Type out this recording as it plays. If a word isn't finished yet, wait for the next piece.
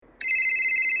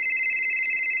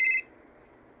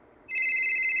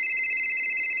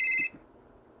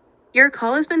Your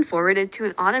call has been forwarded to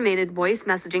an automated voice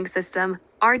messaging system.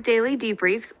 Our daily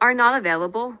debriefs are not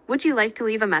available. Would you like to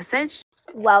leave a message?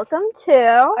 Welcome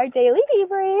to Our Daily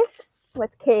Debriefs with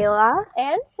Kayla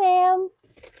and Sam.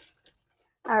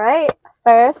 All right,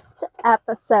 first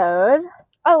episode.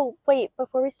 Oh, wait,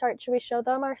 before we start, should we show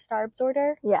them our Starbs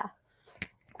order? Yes.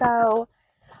 So,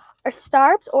 our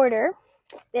Starbs order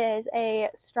is a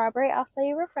strawberry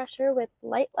acai refresher with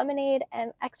light lemonade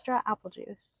and extra apple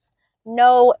juice.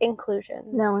 No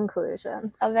inclusions. No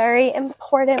inclusions. A very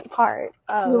important part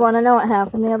of... You want to know what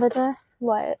happened the other day?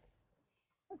 What?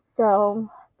 So,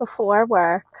 before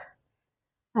work,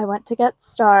 I went to get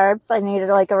Starbs. I needed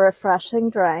like a refreshing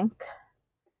drink.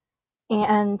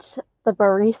 And the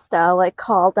barista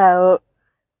called out,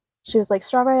 she was like,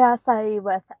 strawberry acai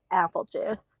with apple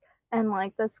juice. And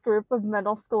this group of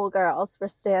middle school girls were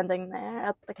standing there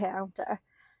at the counter.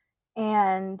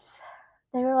 And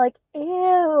they were like,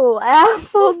 ew,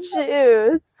 apple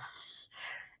juice.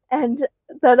 And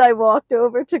then I walked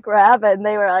over to grab it and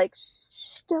they were like,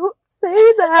 shh, don't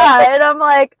say that. And I'm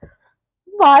like,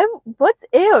 why? What's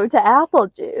ew to apple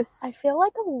juice? I feel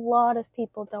like a lot of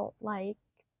people don't like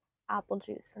apple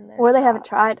juice in there. Or they haven't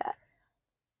tried it.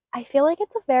 I feel like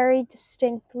it's a very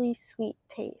distinctly sweet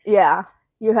taste. Yeah.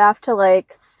 You have to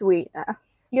like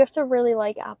sweetness. You have to really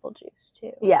like apple juice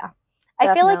too. Yeah.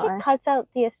 I feel like definitely. it cuts out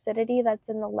the acidity that's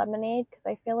in the lemonade because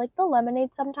I feel like the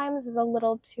lemonade sometimes is a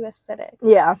little too acidic.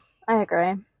 Yeah, I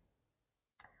agree.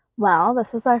 Well,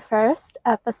 this is our first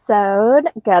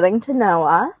episode, getting to know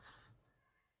us.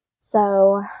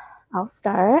 So, I'll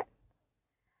start.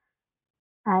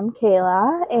 I'm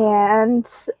Kayla, and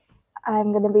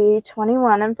I'm going to be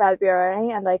 21 in February,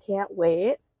 and I can't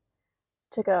wait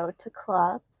to go to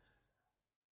clubs.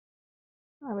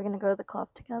 Are we going to go to the club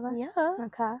together? Yeah.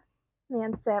 Okay. Me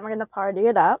and Sam are going to party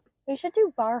it up. We should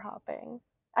do bar hopping.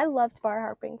 I loved bar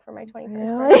hopping for my 21st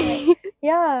Really? birthday.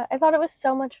 Yeah, I thought it was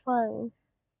so much fun.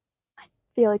 I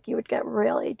feel like you would get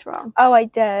really drunk. Oh, I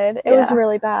did. It was Yeah.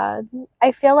 really bad.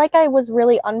 I feel like I was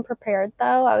really unprepared,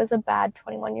 though. I was a bad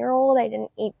 21-year-old. I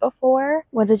didn't eat before.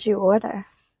 What did you order?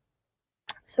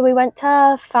 So we went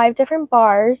to 5 different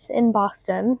bars in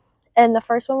Boston. And the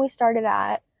first one we started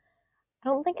at, I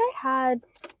don't think I had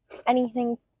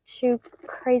anything too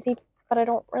crazy, but I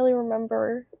don't really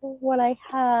remember what I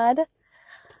had.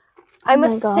 I'm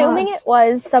assuming it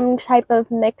was some type of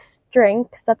mixed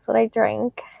drink, because that's what I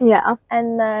drink. Yeah.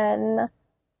 And then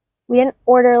we didn't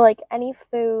order any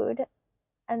food,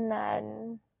 and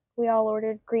then we all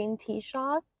ordered green tea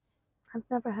shots. I've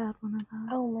never had one of those.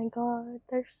 Oh my god,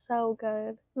 they're so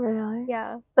good. Really?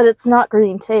 Yeah. But it's not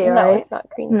green tea, right? No, it's not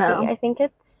green No. tea. I think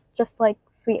it's just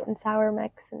sweet and sour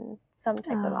mix and some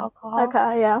type of alcohol.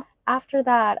 Okay, yeah. After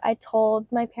that, I told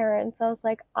my parents, I was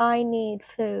like, I need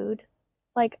food.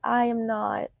 I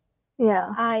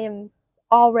am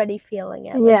already feeling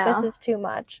it. Yeah. This is too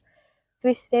much. So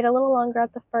we stayed a little longer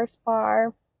at the first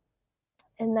bar,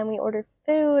 and then we ordered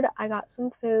food. I got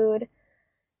some food.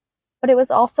 But it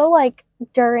was also,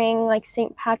 during,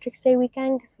 St. Patrick's Day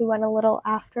weekend, because we went a little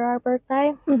after our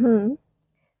birthday. Mm-hmm.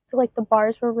 So, the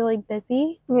bars were really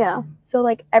busy. Yeah. So,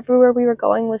 everywhere we were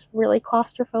going was really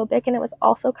claustrophobic, and it was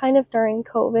also kind of during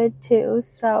COVID, too,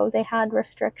 so they had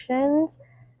restrictions.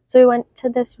 So we went to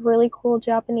this really cool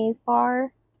Japanese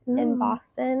bar in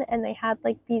Boston, and they had,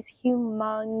 these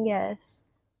humongous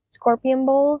scorpion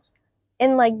bowls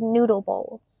in, noodle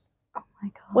bowls. Oh, my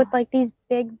God. With, these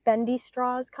big bendy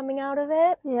straws coming out of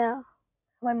it. Yeah.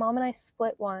 My mom and I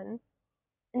split one.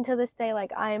 And to this day,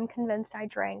 I am convinced I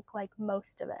drank,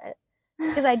 most of it.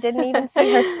 Because I didn't even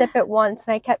see her sip it once,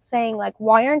 and I kept saying,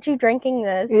 why aren't you drinking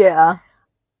this? Yeah.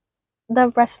 The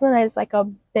rest of the night is, a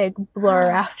big blur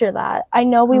after that. I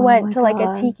know we went to,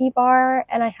 a tiki bar,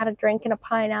 and I had a drink and a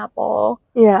pineapple.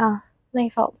 Yeah. And I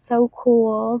felt so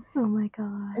cool. Oh, my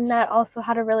gosh. And that also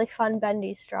had a really fun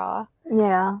bendy straw.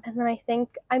 Yeah. And then I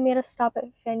think I made a stop at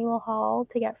Faneuil Hall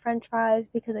to get french fries,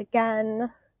 because, again,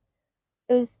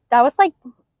 that was,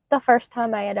 the first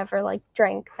time I had ever,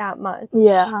 drank that much.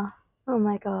 Yeah. Oh,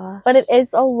 my gosh. But it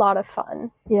is a lot of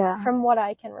fun. Yeah. From what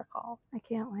I can recall. I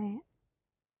can't wait.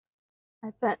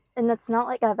 And it's not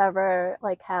like I've ever,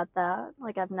 had that.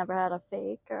 I've never had a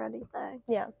fake or anything.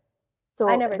 Yeah. So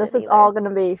I never this did is either. all going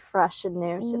to be fresh and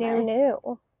new to me.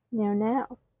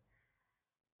 New.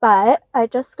 But I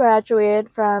just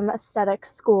graduated from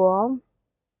aesthetics school,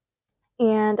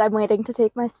 and I'm waiting to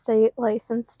take my state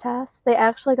license test. They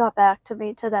actually got back to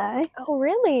me today. Oh,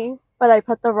 really? But I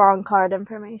put the wrong card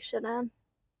information in.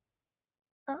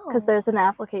 Oh. Because there's an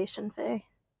application fee.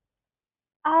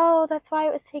 Oh, that's why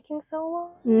it was taking so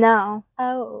long? No.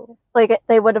 Oh.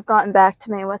 They would have gotten back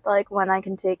to me with, when I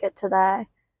can take it today.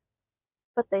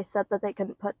 but they said that they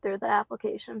couldn't put through the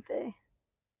application fee.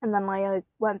 And then I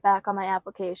went back on my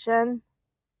application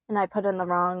and I put in the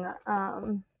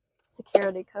wrong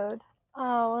security code.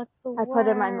 Oh, that's the worst. I put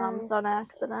in my mom's on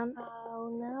accident. Oh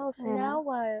no! So now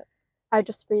what? I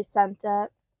just resent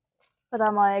it, but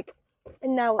I'm like,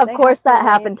 And now of course that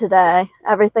happened today.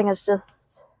 Everything is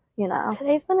just,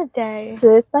 Today's been a day.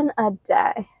 Today's been a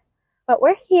day. But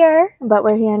we're here. But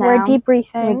we're here now. We're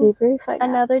debriefing. We're debriefing.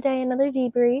 Another day, another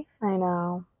debrief. I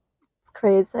know. It's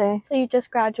crazy. So you just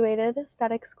graduated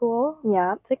aesthetic school.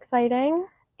 Yeah. It's exciting.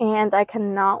 And I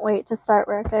cannot wait to start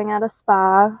working at a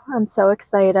spa. I'm so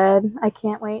excited. I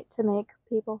can't wait to make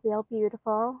people feel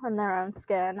beautiful in their own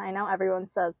skin. I know everyone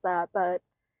says that, but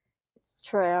it's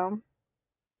true.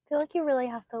 I feel like you really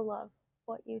have to love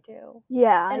what you do.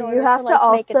 Yeah, you have to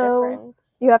also make a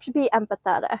difference. You have to be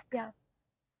empathetic. Yeah.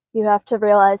 You have to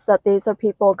realize that these are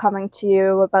people coming to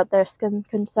you about their skin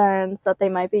concerns that they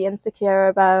might be insecure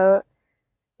about.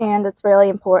 And it's really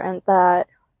important that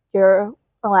you're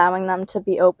allowing them to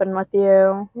be open with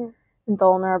you and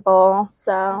vulnerable.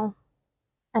 So,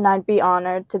 and I'd be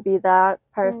honored to be that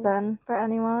person for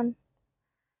anyone.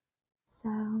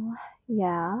 So,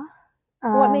 yeah.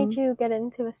 What made you get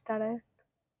into aesthetics?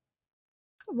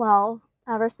 Well,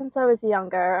 ever since I was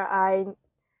younger,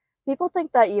 people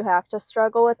think that you have to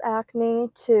struggle with acne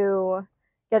to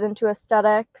get into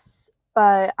aesthetics,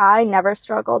 but I never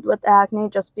struggled with acne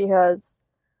just because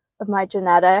of my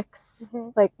genetics.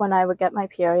 Like when I would get my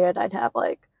period, I'd have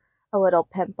like a little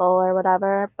pimple or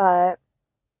whatever, but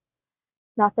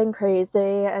nothing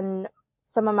crazy. And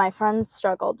some of my friends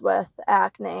struggled with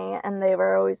acne and they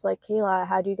were always like, Kayla,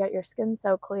 how do you get your skin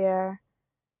so clear?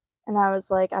 And I was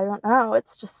like, I don't know.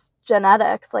 It's just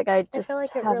genetics. Like I feel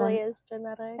like it really is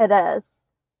genetic. It is.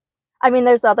 I mean,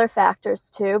 there's other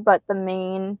factors too, but the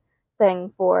main thing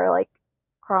for like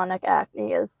chronic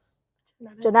acne is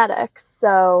genetics.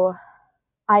 So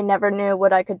I never knew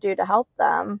what I could do to help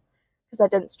them because I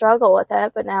didn't struggle with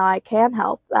it, but now I can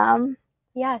help them.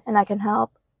 Yes. And I can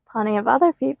help plenty of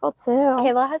other people too.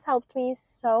 Kayla has helped me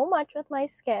so much with my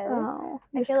skin. Oh,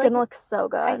 your skin looks so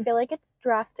good. I feel like it's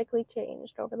drastically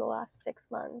changed over the last 6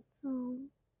 months.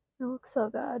 It looks so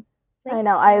good. Thanks, I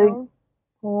know. I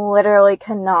literally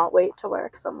cannot wait to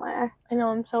work somewhere. I know.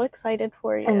 I'm so excited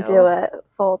for you. And do it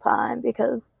full time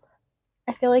because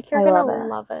I feel like you're gonna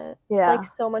love it. Yeah. Like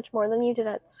so much more than you did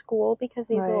at school because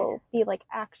these will be like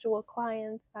actual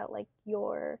clients that like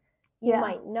you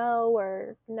might know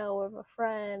or know of a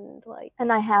friend. Like,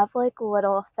 and I have like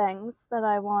little things that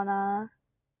I wanna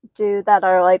do that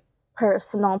are like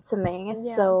personal to me.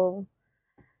 Yeah. So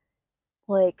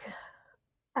like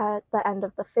at the end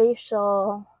of the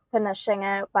facial, finishing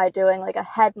it by doing like a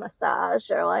head massage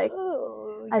or like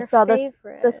I saw this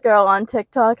girl on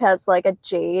TikTok has like a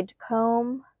jade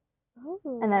comb.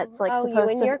 And it's like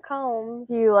supposed to, your combs.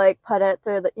 You like put it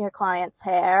through your client's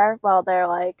hair while they're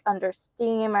like under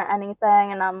steam or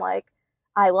anything, and I'm like,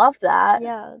 I love that.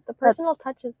 Yeah, the personal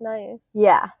touch is nice.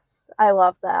 Yes, I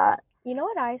love that. You know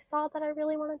what I saw that I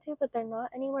really want to do, but they're not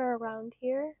anywhere around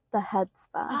here? The head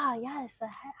spa. Ah, yes.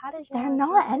 How did you? They're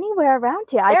not anywhere around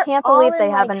here. I can't believe they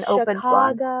haven't opened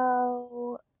one.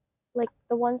 Chicago, like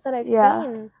the ones that I've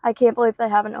seen. I can't believe they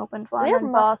haven't opened one in Boston.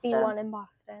 There must be one in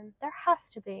Boston. There has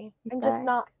to be. I'm just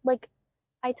not like.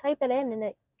 I type it in and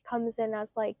it comes in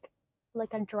as like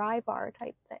a dry bar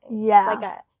type thing.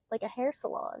 Yeah. Like a hair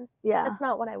salon. Yeah. That's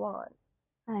not what I want.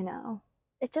 I know.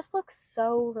 It just looks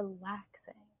so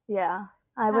relaxing. Yeah.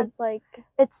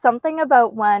 It's something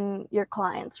about when your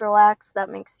clients relax that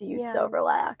makes you so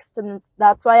relaxed. And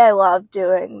that's why I love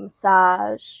doing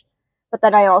massage. But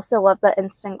then I also love the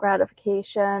instant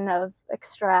gratification of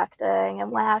extracting and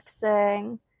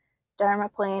waxing.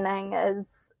 Dermaplaning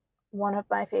is one of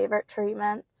my favorite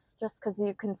treatments just because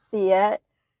you can see it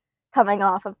coming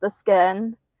off of the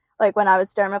skin. Like when I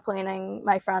was dermaplaning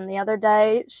my friend the other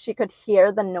day, she could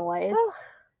hear the noise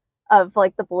of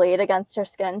like the blade against her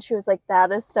skin. She was like,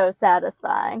 that is so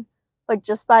satisfying. Like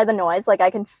just by the noise, like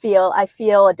I feel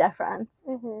a difference.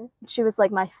 She was like,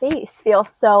 my face feels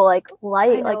so like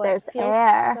light, like there's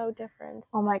air. So different.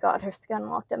 Oh my God, her skin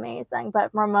looked amazing.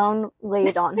 But Ramon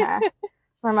laid on her.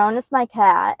 Ramon is my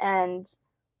cat, and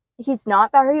he's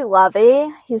not very lovey.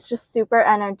 He's just super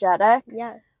energetic.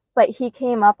 Yes. But he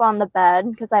came up on the bed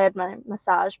because I had my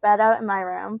massage bed out in my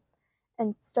room,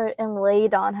 and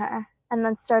laid on her, and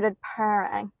then started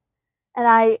purring. And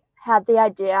I had the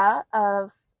idea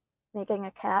of making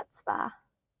a cat spa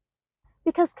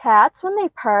because cats, when they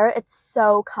purr, it's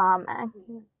so calming.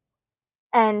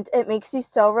 And it makes you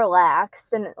so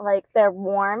relaxed, and like their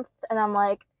warmth. And I'm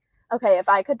like, okay, if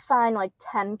I could find like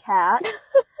 10 cats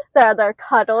they're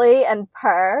cuddly and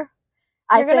purr.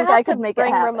 I think I could make it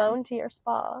happen. You're gonna have to bring Ramon to your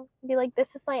spa. Be like,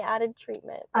 this is my added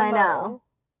treatment. Ramon. I know.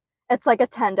 It's like a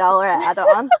 $10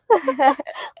 add-on. Like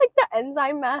the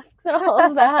enzyme masks and all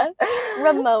of that.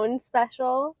 Ramon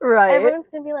special. Right. Everyone's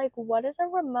gonna be like, what is a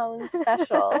Ramon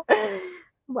special?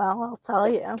 Well, I'll tell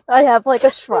you. I have like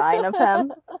a shrine of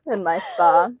him in my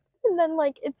spa. And then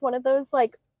like it's one of those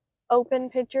like open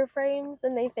picture frames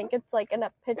and they think it's like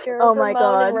a picture Oh of my Ramon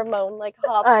God. and Ramon like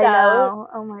hops I out. know.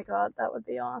 Oh my God, that would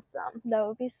be awesome. That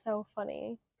would be so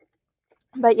funny.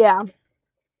 But yeah,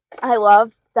 I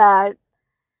love that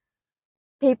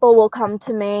people will come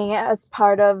to me as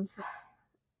part of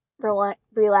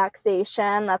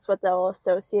relaxation. That's what they'll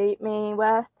associate me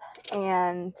with.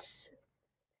 And,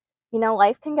 you know,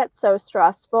 life can get so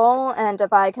stressful. And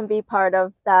if I can be part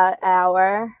of that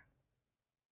hour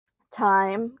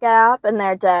time gap in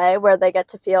their day where they get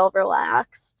to feel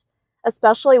relaxed,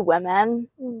 especially women,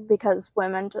 because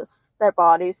women just, their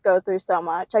bodies go through so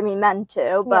much. I mean, men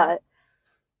too, but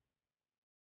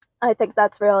I think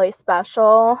that's really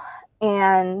special.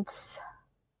 And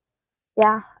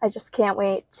yeah, I just can't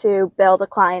wait to build a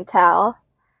clientele.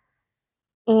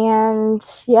 And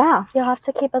yeah. You'll have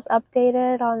to keep us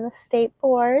updated on the state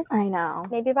board. I know.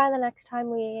 Maybe by the next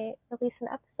time we release an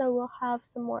episode, we'll have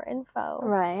some more info.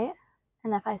 Right.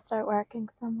 And if I start working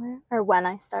somewhere, or when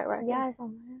I start working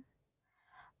somewhere.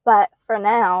 But for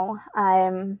now,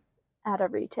 I'm at a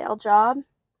retail job,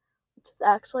 which is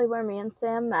actually where me and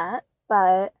Sam met.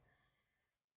 But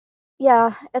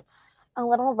yeah, it's a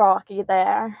little rocky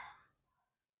there.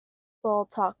 We'll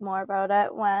talk more about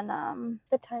it when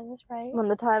the time is right. When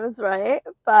the time is right.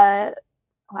 But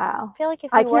wow, I feel like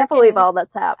if I can't believe all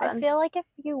that's happened. I feel like if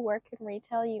you work in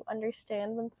retail, you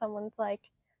understand when someone's like,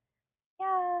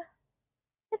 "Yeah,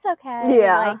 it's okay."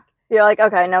 Yeah, like, you're like,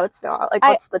 okay, no, it's not. Like,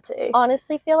 what's the tea?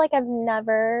 Honestly, feel like I've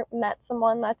never met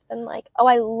someone that's been like, "Oh,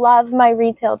 I love my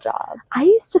retail job." I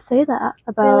used to say that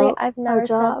about really. I've never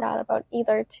said that about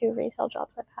either two retail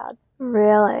jobs I've had.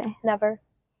 Really? Never.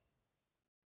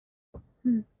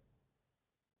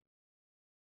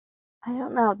 I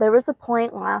don't know. There was a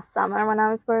point last summer when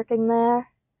I was working there,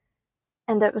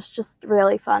 and it was just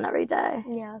really fun every day.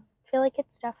 Yeah. I feel like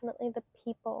it's definitely the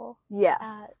people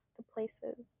at the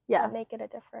places that make it a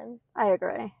difference. I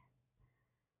agree.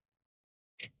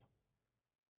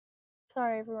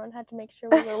 Sorry, everyone. Had to make sure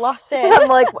we were locked in. I'm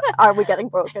like, are we getting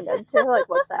broken into? Like,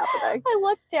 what's happening? I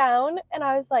looked down, and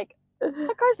I was like,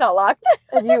 the car's not locked.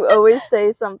 And you always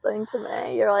say something to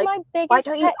me. You're like, why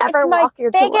don't you ever lock your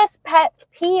door? It's my biggest pet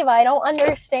peeve. I don't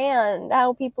understand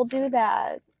how people do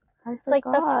that. It's like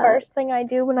the first thing I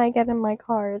do when I get in my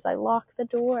car is I lock the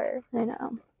door. I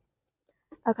know.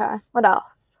 Okay, what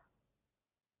else?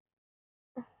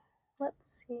 Let's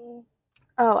see.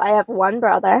 Oh, I have one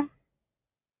brother.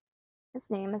 His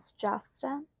name is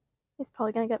Justin. He's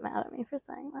probably going to get mad at me for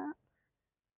saying that.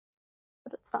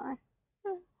 But it's fine.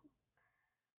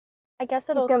 I guess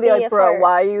it'll He's gonna be like, bro,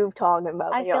 why are you talking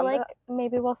about me? I feel like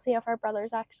maybe we'll see if our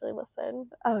brothers actually listen.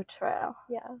 Oh, true.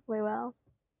 Yeah, we will.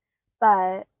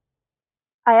 But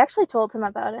I actually told him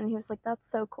about it, and he was like, that's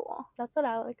so cool. That's what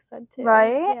Alex said, too.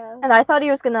 Right? Yeah. And I thought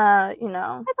he was gonna, you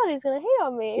know. I thought he was gonna hate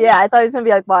on me. Yeah, I thought he was gonna be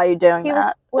like, why are you doing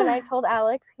that? When I told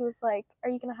Alex, he was like,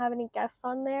 are you gonna have any guests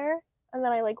on there? And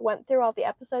then I, like, went through all the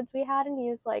episodes we had, and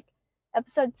he was like,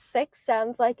 episode 6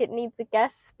 sounds like it needs a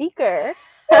guest speaker.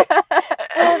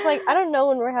 And I was like, I don't know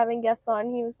when we're having guests on.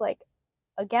 He was like,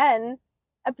 again,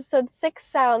 episode 6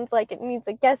 sounds like it needs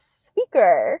a guest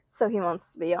speaker. So he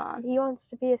wants to be on. He wants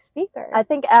to be a speaker. I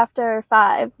think after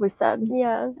 5, we said.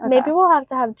 Yeah. Okay. Maybe we'll have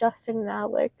to have Justin and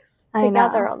Alex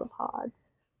together on the pod.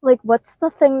 Like, what's the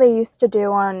thing they used to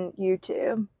do on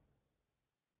YouTube?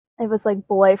 It was like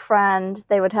boyfriend.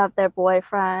 They would have their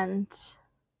boyfriend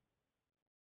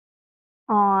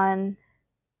on.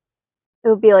 It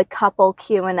would be like couple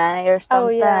Q&A or something. Oh,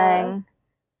 yeah.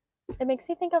 It makes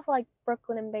me think of like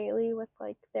Brooklyn and Bailey with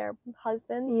like their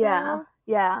husbands. Yeah, now.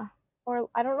 Yeah. Or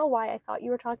I don't know why I thought you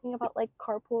were talking about like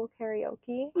carpool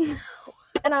karaoke.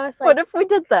 And I was like, what if we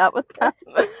did that with them?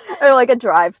 Or like a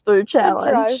drive-through challenge.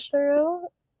 A drive-through.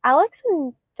 Alex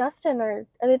and Justin are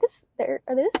they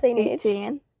the same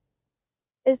 18. age?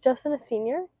 Is Justin a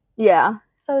senior? Yeah.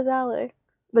 So is Alex.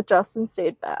 But Justin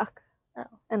stayed back. Oh.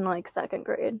 In like 2nd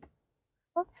grade.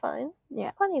 That's fine.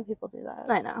 Yeah. Plenty of people do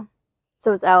that. I know.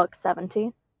 So is Alex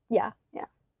 17? Yeah. Yeah.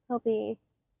 He'll be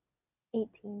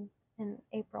 18 in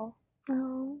April.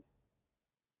 Oh.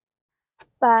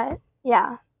 But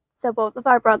yeah. So both of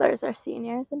our brothers are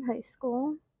seniors in high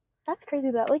school. That's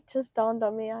crazy. That like just dawned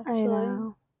on me actually. I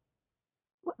know.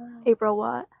 Wow. April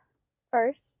what?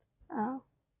 1st. Oh.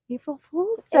 April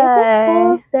Fool's Day.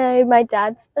 April Fool's Day. My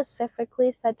dad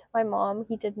specifically said to my mom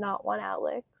he did not want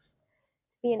Alex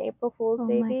to be an April Fool's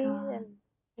baby, and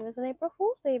he was an April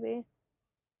Fool's baby.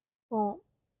 Well,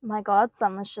 my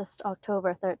godson was just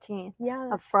October 13th. Yeah,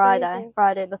 a Friday. Crazy.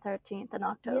 Friday the 13th in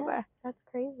October. Yeah, that's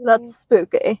crazy. That's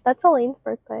spooky. That's Elaine's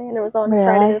birthday, and it was on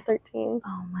Friday the 13th.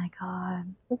 Oh my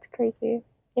god. That's crazy.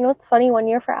 You know what's funny? One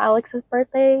year for Alex's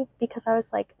birthday, because I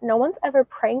was like, no one's ever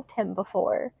pranked him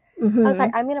before. I was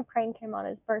like, I'm going to prank him on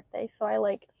his birthday. So I,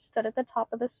 like, stood at the top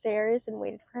of the stairs and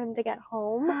waited for him to get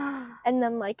home. And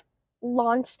then, like,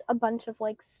 launched a bunch of,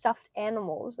 like, stuffed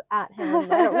animals at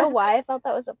him. I don't know why I thought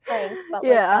that was a prank, but,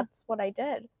 like, that's what I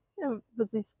did. Was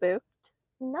he spooked?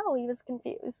 No, he was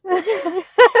confused. He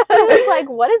was like,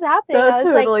 what is happening? I was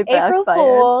totally like, April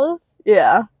Fools.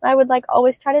 Yeah. I would, like,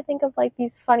 always try to think of, like,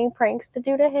 these funny pranks to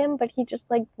do to him, but he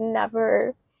just, like,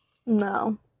 never.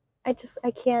 No. I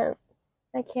can't.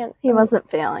 He wasn't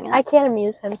feeling it. I can't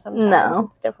amuse him sometimes. No.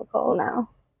 It's difficult. No.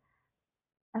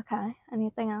 Okay.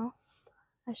 Anything else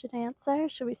I should answer? Or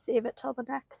should we save it till the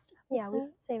next episode? Yeah, we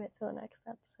can save it till the next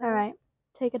episode. All right.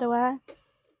 Take it away.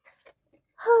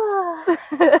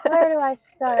 Where do I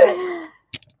start?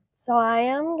 So I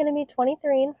am going to be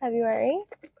 23 in February.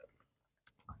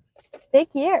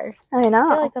 Big year. I know.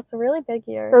 I feel like that's a really big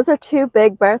year. Those are 2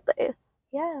 big birthdays.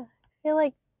 Yeah. I feel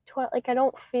like I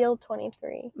don't feel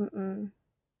 23.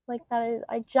 Like that is,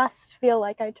 I just feel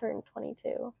like I turned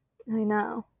 22. I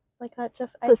know. Like that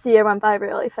just. This year went by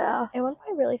really fast. It went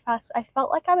by really fast. I felt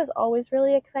like I was always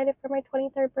really excited for my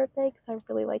 23rd birthday because I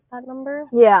really like that number.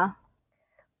 Yeah.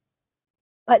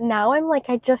 But now I'm like,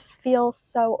 I just feel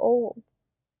so old.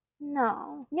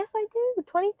 No. Yes, I do.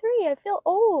 23. I feel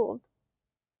old.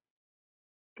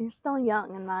 You're still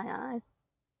young in my eyes.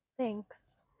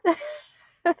 Thanks.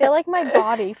 I feel like my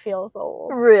body feels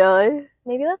old. Really?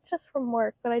 Maybe that's just from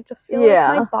work, but I just feel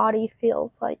like my body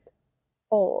feels like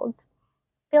old.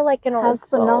 I feel like an old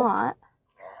soul. How's the knot?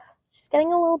 She's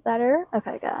getting a little better.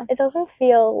 Okay, good. It doesn't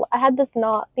feel. I had this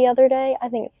knot the other day. I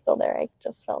think it's still there. I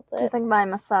just felt it. Do you think my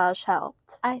massage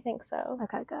helped? I think so.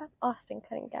 Okay, good. Austin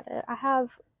couldn't get it. I have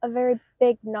a very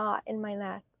big knot in my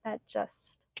neck that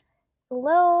just is a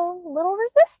little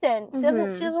resistant. She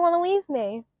doesn't want to leave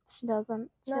me. She doesn't.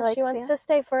 She wants to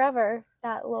stay forever. She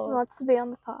wants to be on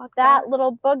the podcast. That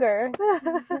little booger.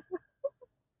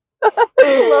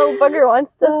 Little booger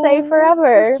wants to stay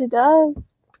forever. She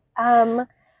does.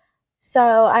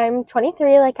 So I'm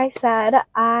 23, like I said.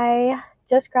 I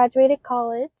just graduated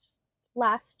college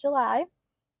last July. I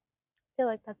feel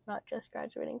like that's not just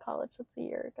graduating college. That's a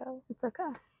year ago. It's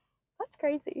okay. That's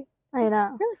crazy. I know.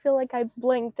 I really feel like I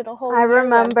blinked and a whole I year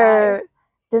remember, went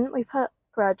by. Didn't we put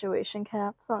graduation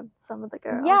caps on some of the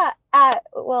girls? Yeah,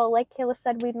 like Kayla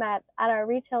said, we met at our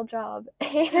retail job,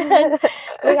 and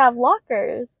we have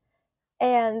lockers,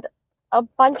 and a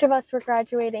bunch of us were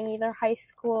graduating either high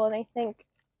school, and I think,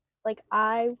 like,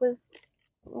 was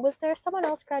there someone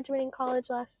else graduating college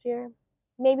last year?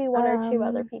 Maybe one or 2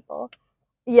 other people.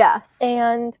 Yes.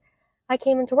 And I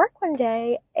came into work one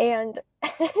day, and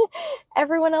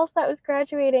everyone else that was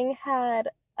graduating had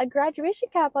a graduation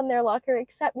cap on their locker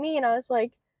except me, and I was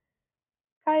like,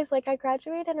 guys, like, I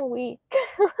graduate in a week.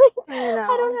 I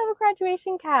don't have a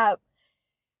graduation cap.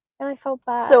 And I felt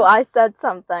bad. So I said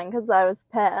something because I was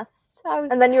pissed.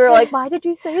 And then you were like, why did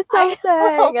you say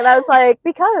something? And I was like,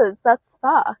 because that's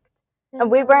fucked. And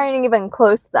we weren't even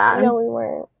close then. No, we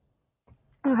weren't.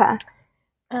 Okay.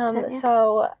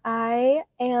 So I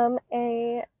am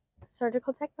a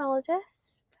surgical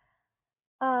technologist.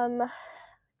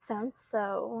 Sounds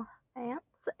so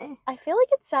fancy. I feel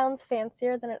like it sounds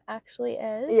fancier than it actually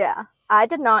is. Yeah. I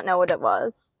did not know what it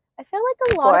was. I feel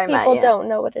like a lot of people don't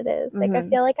know what it is. Like, I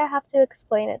feel like I have to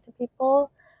explain it to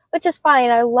people, which is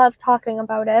fine. I love talking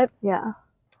about it. Yeah.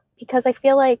 Because I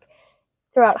feel like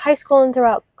throughout high school and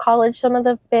throughout college, some of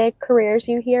the big careers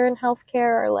you hear in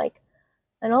healthcare are like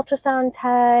an ultrasound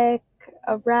tech,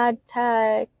 a rad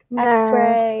tech,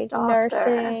 x-ray,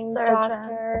 nursing,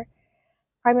 doctor,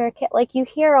 primary care. Like, you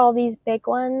hear all these big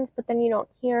ones, but then you don't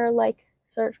hear, like,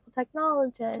 surgical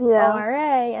technologist,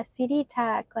 ORA, SPD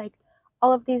tech, like,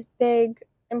 all of these big,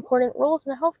 important roles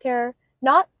in healthcare,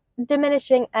 not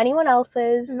diminishing anyone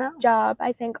else's job.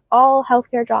 I think all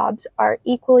healthcare jobs are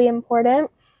equally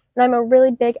important, and I'm a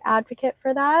really big advocate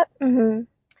for that. I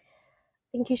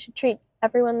think you should treat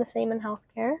everyone the same in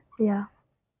healthcare. Yeah.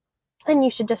 And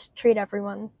you should just treat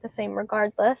everyone the same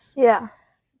regardless. Yeah.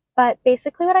 But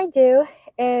basically what I do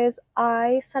is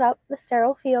I set up the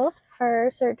sterile field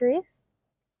for surgeries,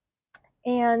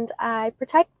 and I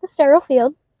protect the sterile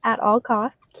field at all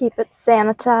costs. Keep it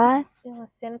sanitized.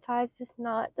 Sanitized is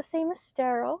not the same as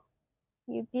sterile.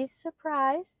 You'd be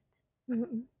surprised,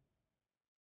 Mm-mm.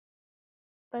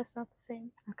 but it's not the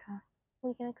same. Okay.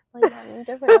 We can explain that in a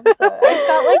different episode. I just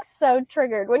got like so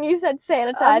triggered when you said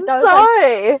sanitized. I'm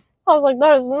sorry. I was like,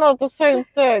 that is not the same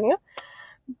thing.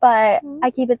 But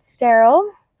I keep it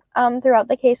sterile. Throughout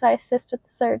the case, I assist with the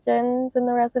surgeons and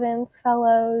the residents,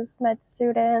 fellows, med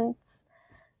students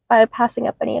by passing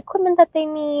up any equipment that they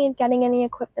need, getting any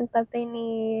equipment that they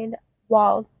need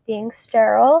while being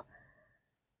sterile.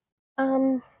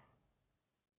 That's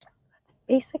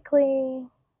basically,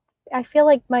 I feel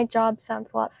like my job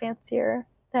sounds a lot fancier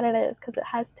than it is because it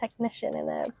has technician in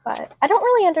it, but I don't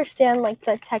really understand like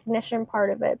the technician part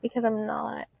of it because I'm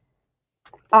not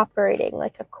operating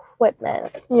like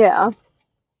equipment. Yeah.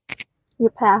 You're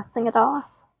passing it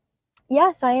off.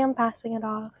 Yes, I am passing it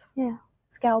off. Yeah.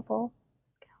 Scalpel.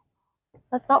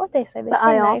 That's not what they say. They But say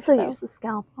I knife, also though. use the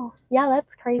scalpel. Yeah,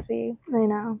 that's crazy. I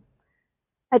know.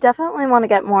 I definitely want to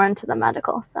get more into the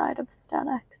medical side of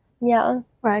aesthetics, Yeah.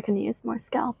 where I can use more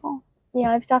scalpels.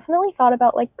 Yeah, I've definitely thought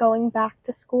about like going back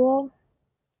to school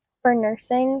for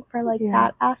nursing for like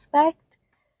that aspect.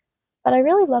 But I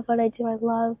really love what I do. I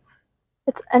love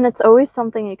it's always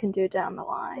something you can do down the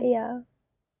line. Yeah.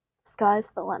 Sky's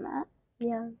the limit.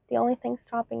 Yeah. The only thing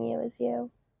stopping you is you.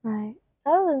 Right.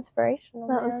 That was inspirational.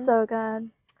 That man. was so good.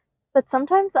 But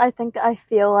sometimes I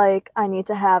feel like I need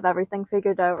to have everything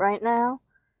figured out right now.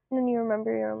 And then you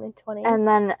remember you're only 20. And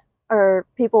then, or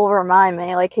people remind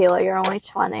me, like, Kayla, you're only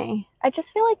 20. I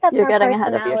just feel like that's You're our getting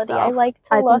ahead of personality. yourself. I like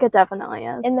to I look think it definitely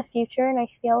is. in the future, and I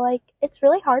feel like it's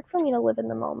really hard for me to live in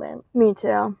the moment. Me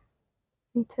too.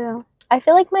 Me too. I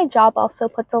feel like my job also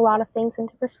puts a lot of things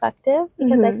into perspective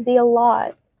because I see a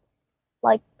lot.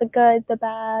 Like the good, the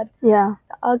bad, Yeah.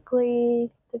 the ugly,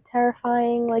 the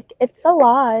terrifying. Like, it's a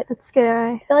lot. It's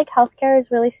scary. I feel like healthcare is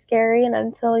really scary, and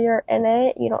until you're in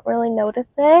it, you don't really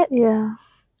notice it. Yeah.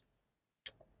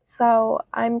 So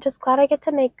I'm just glad I get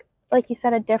to make, like you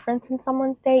said, a difference in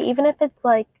someone's day, even if it's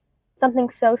like something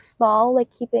so small, like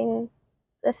keeping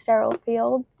the sterile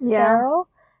field sterile.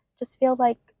 Just feel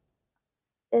like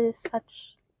it's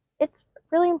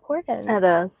really important. It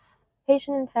is.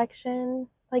 Patient infection,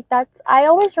 like I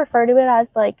always refer to it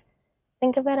as like,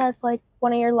 think of it as like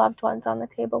one of your loved ones on the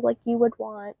table. Like, you would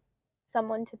want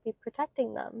someone to be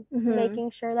protecting them,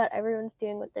 making sure that everyone's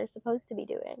doing what they're supposed to be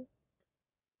doing.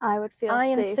 I would feel I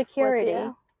am safe security. with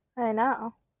you. I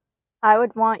know. I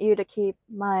would want you to keep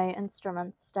my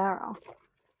instruments sterile.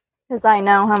 Because I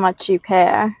know how much you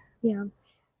care. Yeah.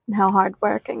 And how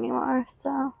hardworking you are,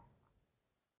 so.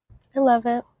 I love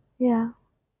it. Yeah.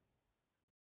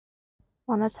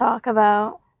 Want to talk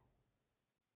about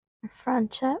our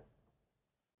friendship?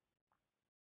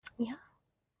 Yeah.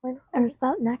 Why not? Or is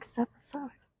that next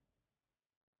episode?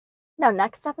 No,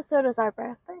 next episode is our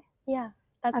birthday. Yeah.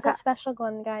 That's a special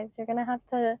one, guys. You're gonna have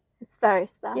to. It's very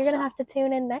special. You're gonna have to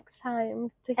tune in next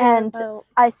time to hear And about.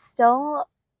 I still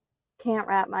can't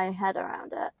wrap my head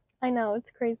around it. I know,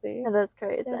 it's crazy. It is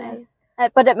crazy. It is.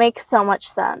 But it makes so much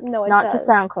sense. No, it Not does. to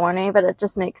sound corny, but it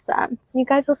just makes sense. You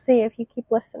guys will see if you keep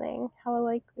listening how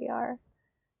alike we are.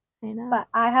 I know. But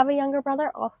I have a younger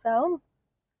brother also.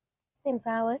 His name's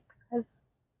Alex, as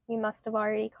you must have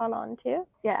already caught on to.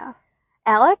 Yeah.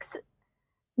 Alex,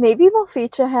 maybe we'll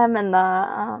feature him in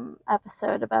the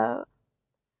episode about...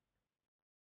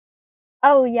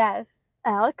 Oh, yes.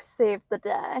 Alex saved the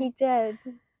day. He did.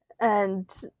 And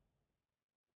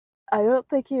I don't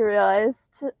think he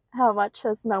realized how much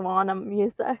his Moana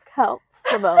music helped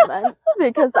the moment.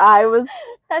 Because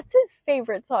That's his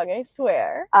favorite song, I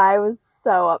swear. I was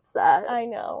so upset. I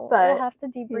know. But we'll have to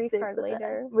debrief her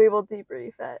later. We will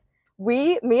debrief it.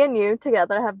 Me and you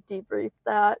together have debriefed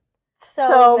that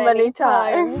so many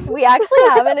times. We actually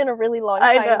haven't in a really long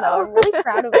time, though. I'm really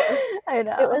proud of us. I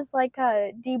know. It was like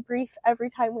a debrief every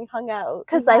time we hung out.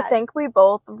 Because I think we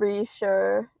both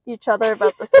reassure each other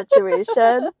about the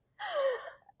situation.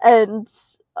 And,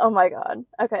 oh my god.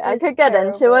 Okay, I could get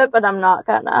into it, but I'm not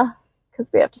gonna.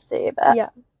 Because we have to save it. Yeah.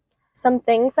 Some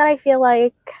things that I feel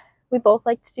like we both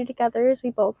like to do together is we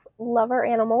both love our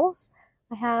animals.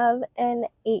 I have an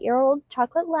 8-year-old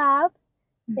chocolate lab.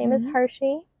 His name is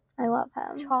Hershey. I love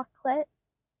him. Chocolate.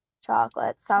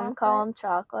 Some call him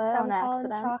Chocolate Some on call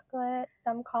accident. him Chocolate.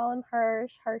 Some call him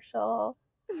Herschel.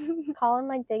 Call him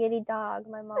my diggity dog.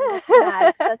 My mom gets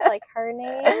mad 'cause that's like her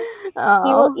name. Oh.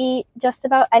 He will eat just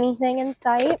about anything in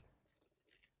sight.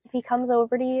 If he comes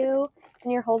over to you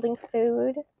and you're holding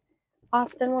food,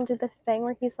 Austin will do this thing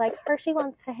where he's like, Hershey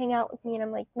wants to hang out with me, and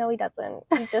I'm like, no, he doesn't.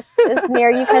 He just is near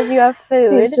you because you have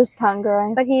food. He's just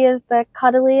hungry. But he is the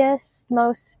cuddliest,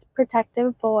 most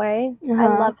protective boy. Uh-huh.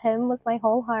 I love him with my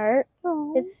whole heart.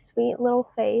 Aww. His sweet little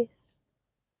face.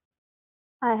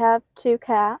 I have 2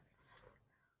 cats.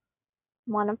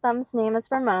 One of them's name is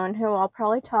Ramon, who I'll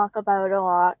probably talk about a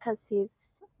lot because he's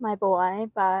my boy,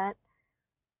 but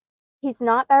he's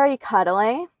not very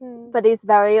cuddly, but he's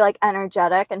very, like,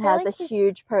 energetic and has a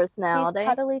huge personality. He's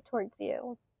cuddly towards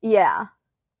you. Yeah.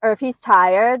 Or if he's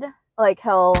tired, like,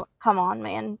 he'll come on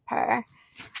me and purr.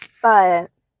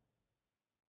 But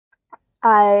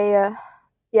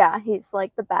he's,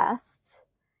 like, the best,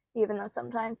 even though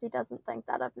sometimes he doesn't think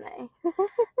that of me.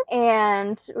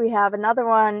 And we have another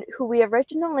one who we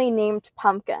originally named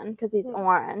Pumpkin because he's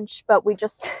orange, but we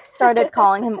just started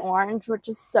calling him Orange, which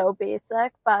is so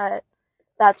basic, but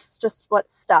that's just what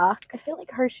stuck. I feel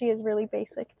like Hershey is really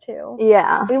basic too.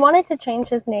 Yeah. We wanted to change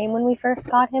his name when we first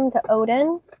got him to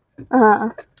Odin.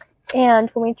 And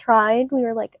when we tried, we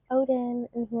were like, Odin,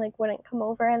 and he, like, wouldn't come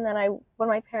over. And then when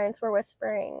my parents were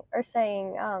whispering or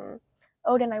saying,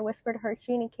 Odin, I whispered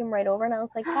Hershey, and he came right over, and I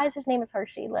was like, guys, his name is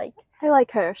Hershey. Like, I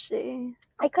like Hershey.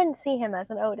 I couldn't see him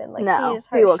as an Odin. Like, no, he is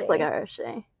Hershey. He looks like a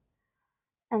Hershey.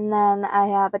 And then I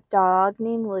have a dog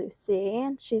named Lucy,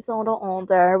 and she's a little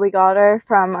older. We got her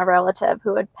from a relative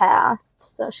who had passed,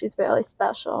 so she's really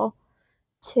special,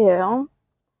 too.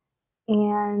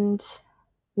 And,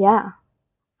 yeah.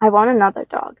 I want another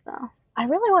dog, though. I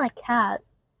really want a cat.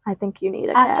 I think you need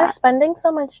a cat. After spending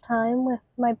so much time with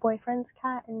my boyfriend's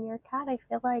cat and your cat, I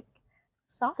feel like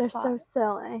soft They're spot. so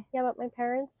silly. Yeah, but my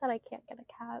parents said I can't get a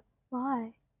cat.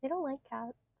 Why? They don't like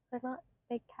cats. They're not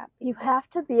big cat people. You have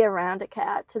to be around a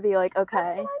cat to be like, okay.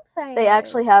 That's what I'm saying. They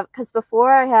actually have, because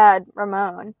before I had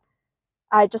Ramon,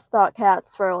 I just thought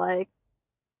cats were like,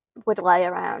 would lay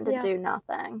around and do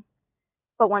nothing.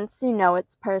 But once you know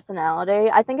its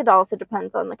personality, I think it also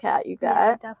depends on the cat you get.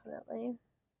 Yeah, definitely.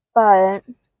 But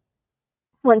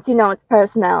once you know its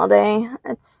personality,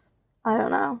 it's, I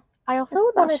don't know. I also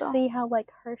would want to see how,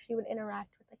 like, Hershey would interact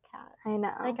with a cat. I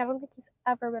know. Like, I don't think he's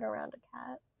ever been around a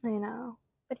cat. I know.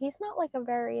 But he's not, like, a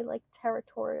very, like,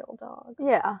 territorial dog.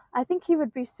 Yeah, I think he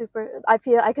would be super, I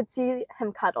feel, I could see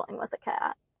him cuddling with a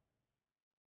cat.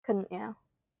 Couldn't you?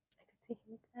 I could see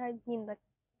him, I mean,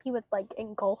 he would, like,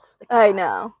 engulf the cat. I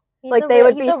know. He's like, they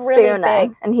would be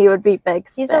spooning, and he would be big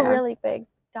spoon. He's a really big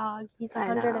dog. He's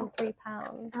 103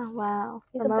 pounds. Oh, wow.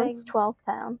 He's Ramon's 12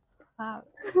 pounds. Wow.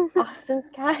 Austin's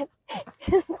cat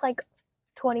is, like,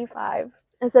 25.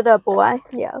 Is it a boy?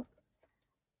 Yeah.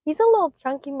 He's a little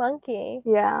chunky monkey.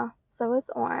 Yeah, so is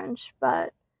Orange,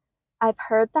 but I've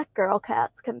heard that girl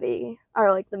cats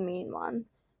are, like, the mean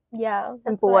ones. Yeah.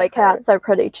 And boy cats are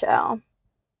pretty chill.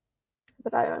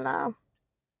 But I don't know.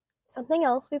 Something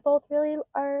else we both really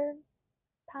are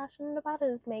passionate about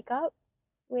is makeup.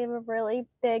 We have a really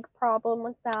big problem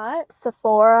with that.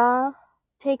 Sephora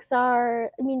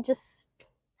just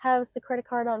has the credit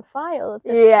card on file at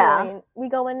this point. We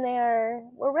go in there.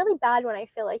 We're really bad when I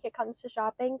feel like it comes to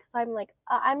shopping because I'm like,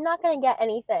 I'm not going to get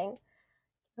anything.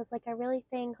 Because, like, I really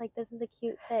think, like, this is a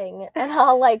cute thing. And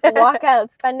I'll, like, walk out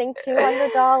spending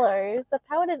 $200. That's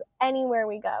how it is anywhere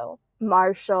we go.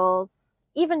 Marshalls.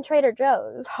 Even Trader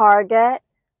Joe's. Target.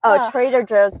 Oh, Trader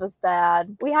Joe's was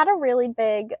bad. We had a really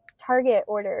big Target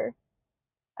order,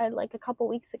 like, a couple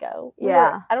weeks ago.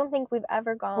 I don't think we've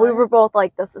ever gone. We were both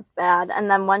like, this is bad.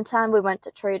 And then one time we went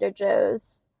to Trader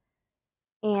Joe's,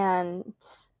 and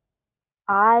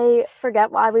I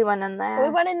forget why we went in there.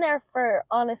 We went in there for,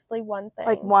 honestly, one thing.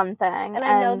 Like, one thing. And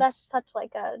I know that's such,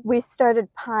 like, a... We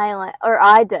started piling, or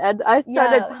I did. I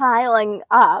started piling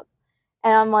up.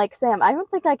 And I'm like, Sam, I don't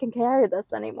think I can carry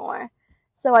this anymore.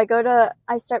 So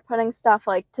I start putting stuff,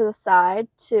 like, to the side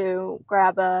to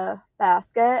grab a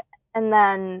basket. And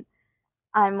then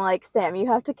I'm like, Sam, you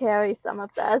have to carry some of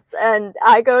this. And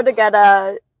I go to get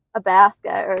a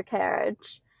basket or a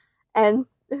carriage. And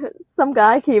some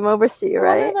guy came over to you,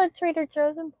 right? One of the Trader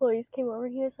Joe's employees came over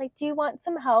and he was like, do you want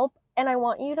some help? And I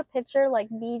want you to picture, like,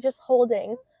 me just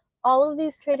holding all of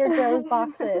these Trader Joe's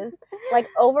boxes, like,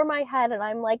 over my head, and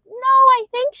I'm like, no, I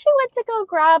think she went to go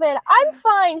grab it. I'm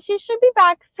fine. She should be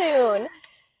back soon.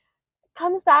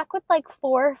 Comes back with, like,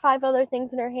 4 or 5 other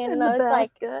things in her hand, and I was like,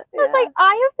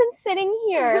 I have been sitting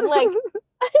here, like,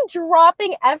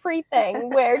 dropping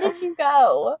everything. Where did you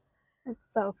go?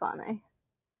 It's so funny.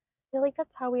 I feel like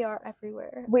that's how we are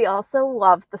everywhere. We also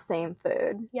love the same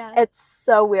food. Yeah. It's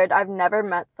so weird. I've never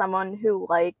met someone who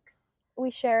likes... We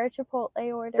share a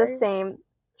Chipotle order. The same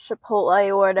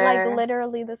Chipotle order. Like,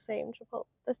 literally the same Chipotle.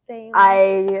 The same.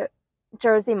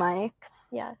 Jersey Mike's.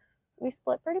 Yes. We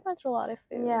split pretty much a lot of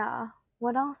food. Yeah.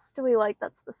 What else do we like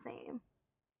that's the same?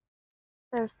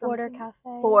 There's Border Cafe.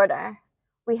 Border.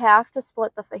 We have to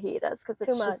split the fajitas because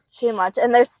it's just too much.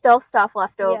 And there's still stuff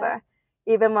left over.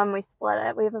 Even when we split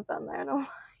it. We haven't been there in a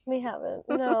while. We haven't.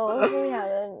 No, we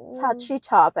haven't. Touchy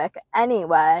topic.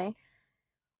 Anyway.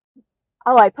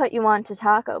 Oh, I put you on to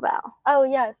Taco Bell. Oh,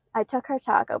 yes. I took her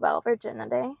Taco Bell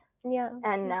virginity. Yeah.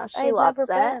 And now she I've loves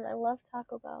never it. been. I love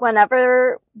Taco Bell.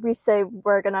 Whenever we say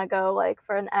we're gonna go, like,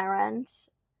 for an errand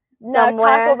now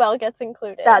somewhere, Taco Bell gets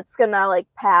included. that's gonna, like,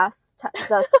 pass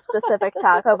the specific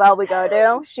Taco Bell we go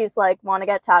to. She's like, want to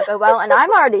get Taco Bell? And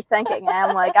I'm already thinking it.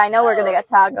 I'm like, I know we're gonna get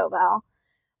Taco Bell.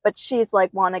 But she's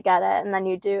like, want to get it. And then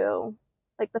you do,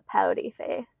 like, the pouty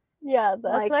face. Yeah,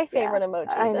 that's like, my favorite emoji.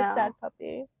 I The know. sad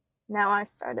puppy. Now I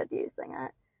started using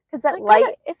it. Because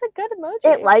it's a good emoji.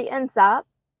 it lightens up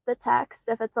the text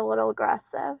if it's a little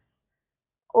aggressive.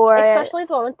 Or especially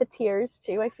the one with the tears,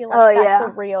 too. I feel like that's a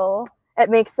real...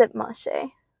 It makes it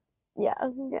mushy. Yeah.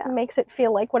 It makes it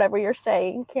feel like whatever you're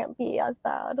saying can't be as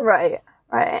bad. Right.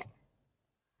 What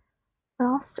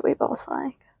else do we both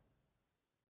like?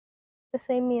 The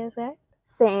same music.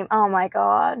 Same. Oh my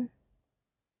god.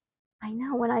 I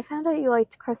know. When I found out you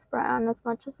liked Chris Brown as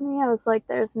much as me, I was like,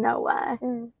 there's no way.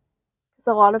 Because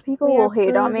a lot of people will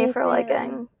hate on me for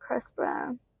liking Chris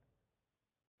Brown.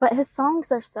 But his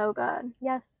songs are so good.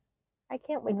 Yes. I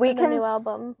can't wait for the new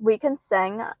album. We can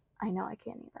sing. I know I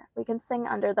can't either. We can sing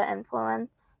Under the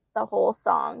Influence, the whole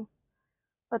song.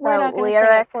 But we're not going to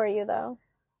sing it for you, though.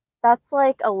 That's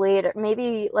like a later,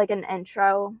 maybe like an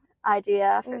intro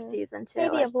idea for season 2.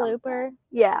 Maybe a blooper.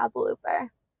 Yeah, a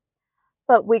blooper.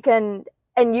 But we can,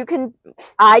 and you can,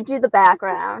 I do the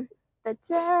background. I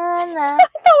thought we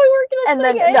were going to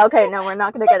sing it. No, we're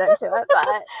not going to get into it,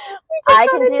 but I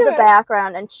can do the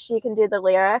background and she can do the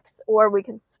lyrics, or we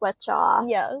can switch off.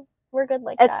 Yeah, we're good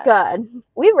like that. It's good.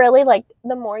 We really, like,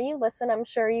 the more you listen, I'm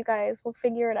sure you guys will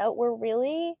figure it out. We're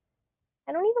really,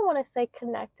 I don't even want to say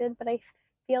connected, but I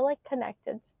feel like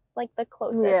connected's like the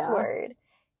closest word.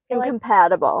 And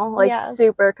compatible, like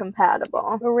super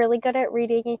compatible. We're really good at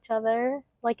reading each other.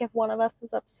 Like if one of us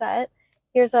is upset,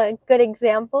 here's a good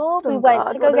example. We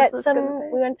went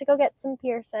to go get some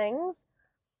piercings,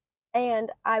 and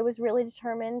I was really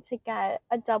determined to get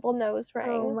a double nose ring.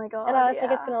 Oh my god! And I was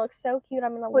like, it's gonna look so cute.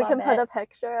 I'm gonna love it. We can put a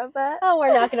picture of it. Oh,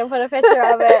 we're not gonna put a picture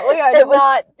of it. We are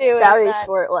not doing that. Very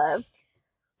short-lived.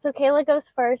 So Kayla goes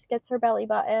first, gets her belly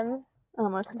button.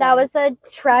 Almost. That was a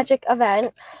tragic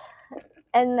event.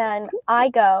 And then I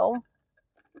go,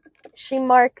 she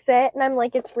marks it, and I'm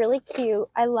like, it's really cute.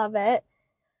 I love it.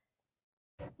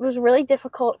 It was really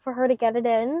difficult for her to get it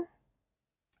in.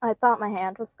 I thought my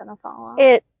hand was going to fall off.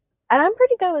 And I'm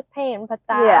pretty good with pain, but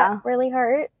that really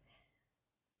hurt.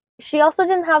 She also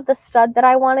didn't have the stud that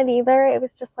I wanted either. It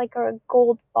was just like a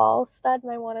gold ball stud,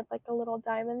 and I wanted like a little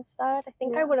diamond stud. I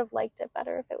think I would have liked it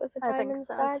better if it was a diamond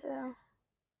stud. I think so, too.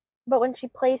 But when she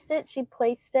placed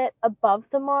it above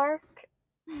the mark.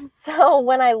 So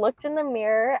when I looked in the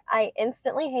mirror, I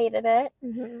instantly hated it.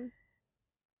 Mm-hmm.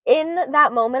 In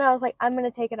that moment, I was like, I'm going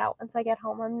to take it out once I get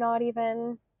home. I'm not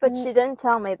even... But she didn't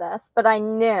tell me this, but I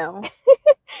knew.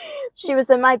 She was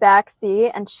in my back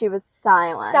seat, and she was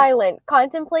silent.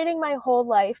 Contemplating my whole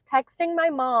life. Texting my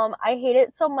mom, I hate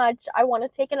it so much. I want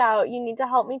to take it out. You need to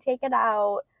help me take it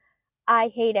out. I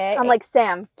hate it. I'm like,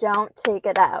 Sam, don't take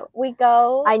it out.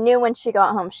 I knew when she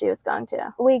got home she was going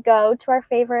to. We go to our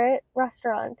favorite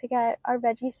restaurant to get our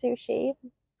veggie sushi.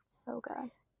 So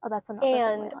good. Oh, that's another thing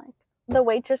I like. The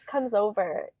waitress comes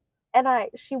over, and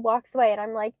she walks away, and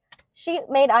I'm like, she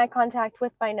made eye contact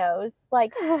with my nose.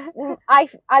 Like,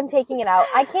 I'm taking it out.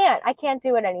 I can't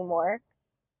do it anymore.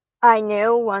 I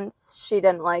knew once she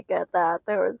didn't like it that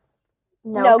there was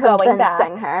no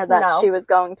convincing her that she was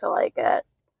going to like it.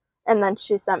 And then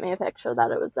she sent me a picture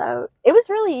that it was out. It was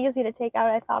really easy to take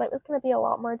out. I thought it was going to be a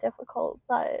lot more difficult,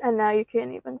 but... And now you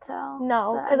can't even tell.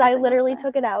 No, because I literally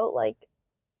took it out, like,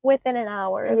 within an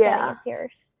hour of getting it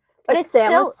pierced. But it's Sam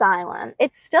still... was silent.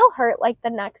 It still hurt, like, the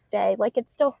next day. Like,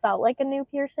 it still felt like a new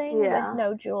piercing with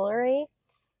no jewelry.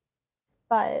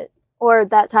 But... Or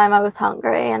that time I was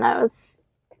hungry, and I was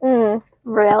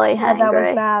really hungry. That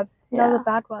was bad. That was a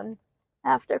bad one.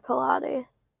 After Pilates.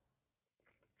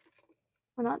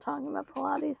 We're not talking about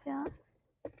Pilates yet.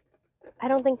 I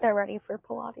don't think they're ready for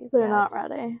Pilates They're not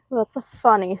ready. That's a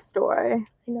funny story.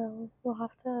 I know. We'll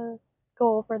have to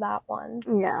go over that one.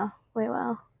 Yeah, we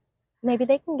will. Maybe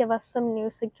they can give us some new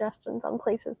suggestions on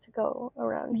places to go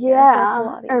around here.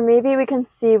 Yeah, or maybe we can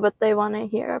see what they want to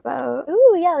hear about.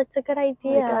 Ooh, yeah, that's a good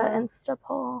idea. Like an Insta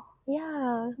poll.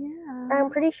 Yeah. Or I'm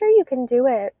pretty sure you can do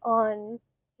it on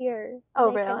here.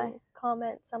 Oh, really?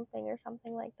 Comment something or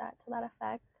something like that to that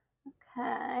effect.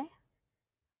 Okay.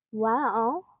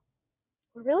 Wow.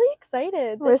 We're really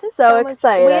excited. We're so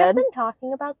excited. We have been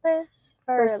talking about this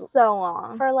for so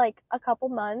long. For like a couple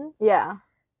months. Yeah.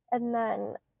 And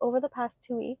then over the past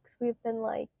 2 weeks, we've been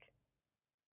like,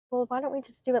 well, why don't we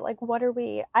just do it? Like, what are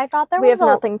we? I thought we have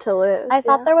nothing to lose. I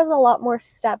thought there was a lot more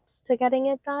steps to getting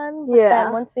it done. But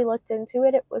then once we looked into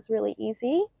it, it was really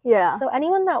easy. Yeah. So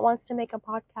anyone that wants to make a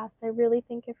podcast, I really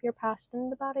think if you're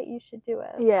passionate about it, you should do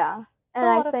it. Yeah. It's a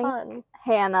lot of fun.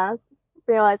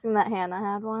 Realizing that Hannah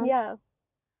had one. Yeah.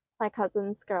 My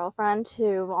cousin's girlfriend,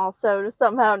 who also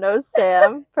somehow knows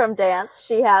Sam from dance,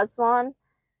 she has one.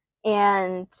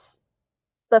 And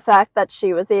the fact that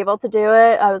she was able to do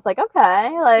it, I was like,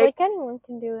 okay, like anyone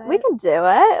can do it. We can do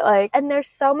it. Like, and there's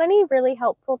so many really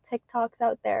helpful TikToks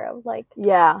out there of like,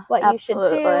 what you should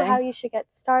do, how you should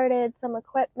get started, some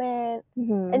equipment.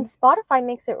 Mm-hmm. And Spotify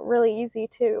makes it really easy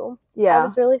too. Yeah. I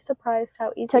was really surprised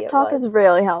how easy TikTok it was. is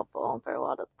really helpful for a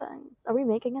lot of things. Are we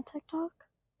making a TikTok?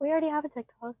 We already have a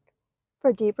TikTok.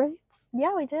 For debriefs?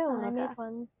 Yeah, we do. Oh, okay. I made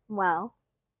one. Wow.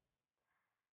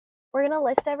 We're going to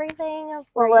list everything of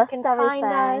where you can find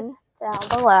us down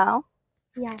below.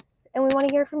 Yes. And we want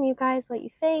to hear from you guys what you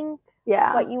think.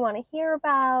 Yeah. What you want to hear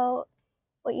about.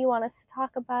 What you want us to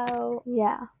talk about.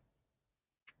 Yeah.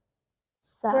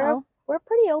 So. We're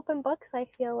pretty open books, I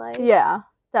feel like. Yeah,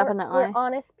 definitely. We're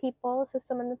honest people, so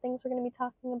some of the things we're going to be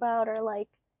talking about are like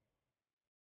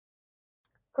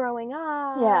growing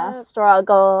up. Yeah,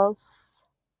 struggles.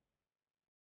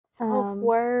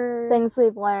 Self-worth. Things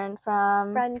we've learned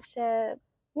from. Friendship.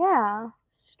 Yeah.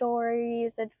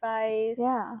 Stories, advice.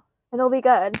 Yeah. It'll be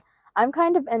good. I'm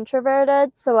kind of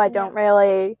introverted, so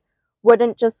I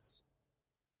wouldn't just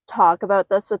talk about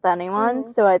this with anyone.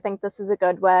 Mm-hmm. So I think this is a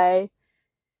good way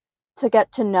to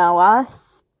get to know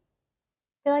us.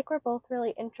 I feel like we're both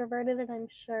really introverted, and I'm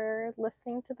sure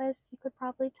listening to this, you could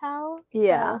probably tell.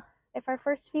 Yeah. So if our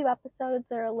first few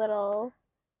episodes are a little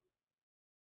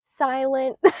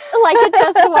silent, like it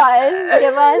just was,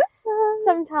 give us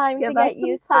some time to get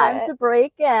used to it. Time to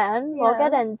break in. Yeah. We'll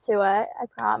get into it, I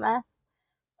promise.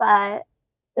 But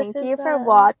thank you for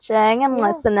watching and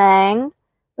listening.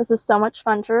 This was so much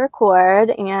fun to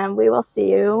record, and we will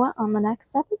see you on the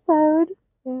next episode.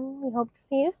 We hope to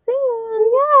see you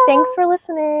soon. Yeah. Thanks for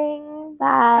listening. Bye.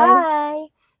 Bye.